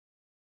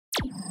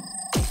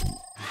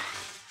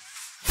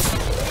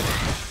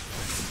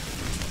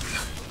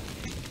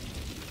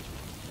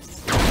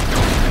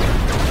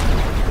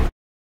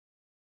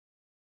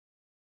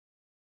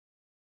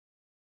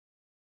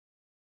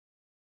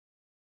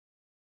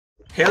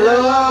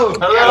Hello!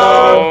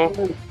 Hello!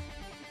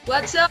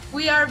 What's up?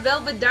 We are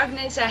Velvet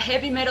Darkness, a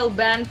heavy metal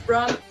band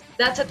from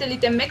that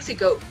satellite in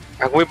Mexico.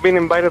 And we've been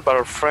invited by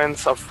our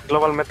friends of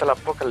Global Metal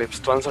Apocalypse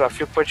to answer a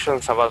few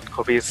questions about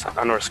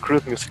COVID and our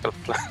screwed musical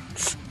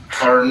plans.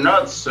 Or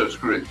not so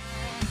screwed.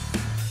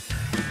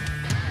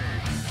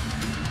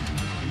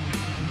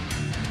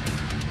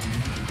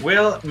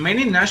 Well,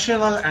 many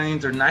national and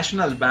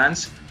international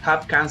bands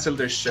have cancelled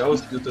their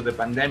shows due to the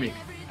pandemic,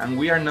 and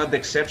we are not the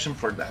exception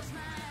for that.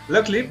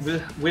 Luckily,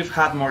 we've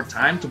had more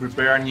time to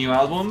prepare a new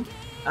album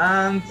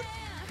and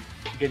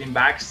getting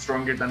back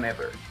stronger than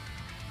ever.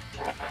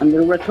 And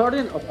the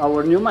recording of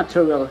our new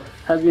material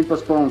has been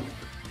postponed,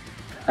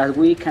 as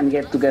we can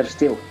get together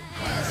still.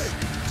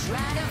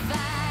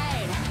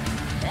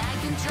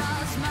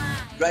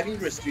 Driving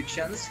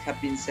restrictions have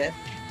been set.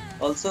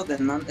 Also, the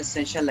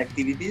non-essential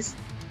activities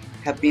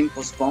have been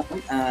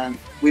postponed, and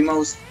we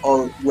must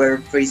all wear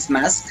face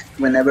masks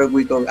whenever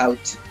we go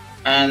out.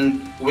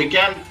 And we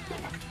can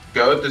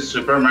go to the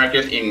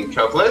supermarket in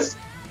couples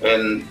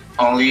and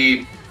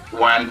only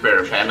one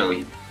per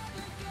family.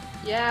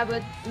 Yeah,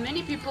 but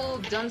many people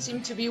don't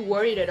seem to be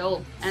worried at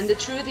all. And the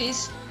truth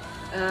is,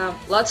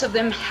 lots of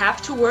them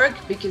have to work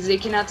because they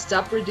cannot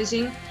stop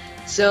producing.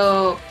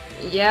 So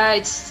yeah,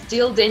 it's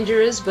still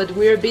dangerous, but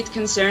we're a bit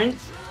concerned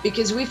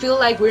because we feel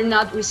like we're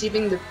not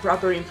receiving the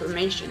proper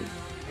information.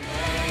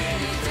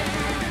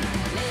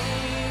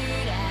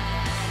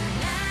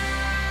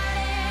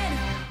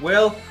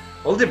 Well,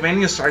 all the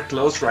venues are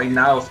closed right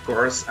now, of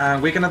course,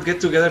 and we cannot get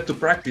together to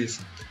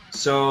practice.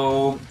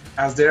 So,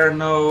 as there are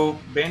no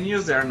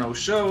venues, there are no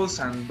shows,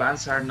 and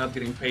bands are not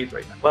getting paid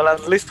right now. Well,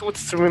 at least with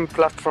streaming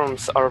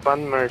platforms, our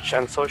band merch,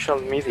 and social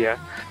media,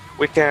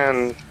 we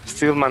can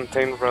still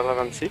maintain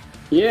relevancy.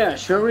 Yeah,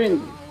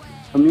 sharing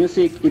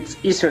music, it's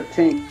easier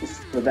things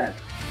for that.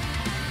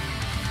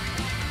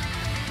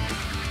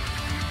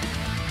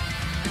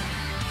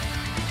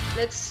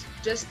 Let's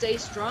just stay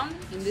strong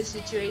in this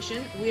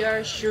situation. We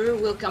are sure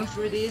we'll come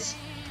through this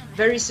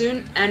very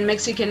soon, and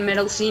Mexican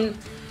metal scene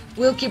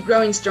will keep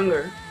growing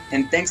stronger.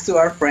 And thanks to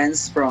our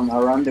friends from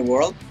around the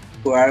world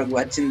who are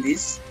watching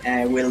this,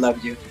 we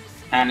love you.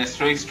 And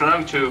stay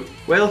strong too.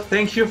 Well,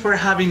 thank you for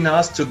having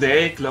us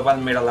today, Global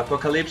Metal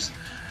Apocalypse.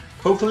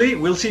 Hopefully,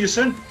 we'll see you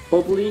soon.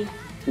 Hopefully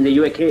in the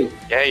UK.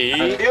 Yay!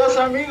 Adios,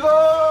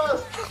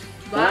 amigos!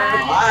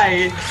 Bye!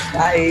 Bye!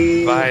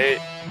 Bye!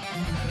 Bye!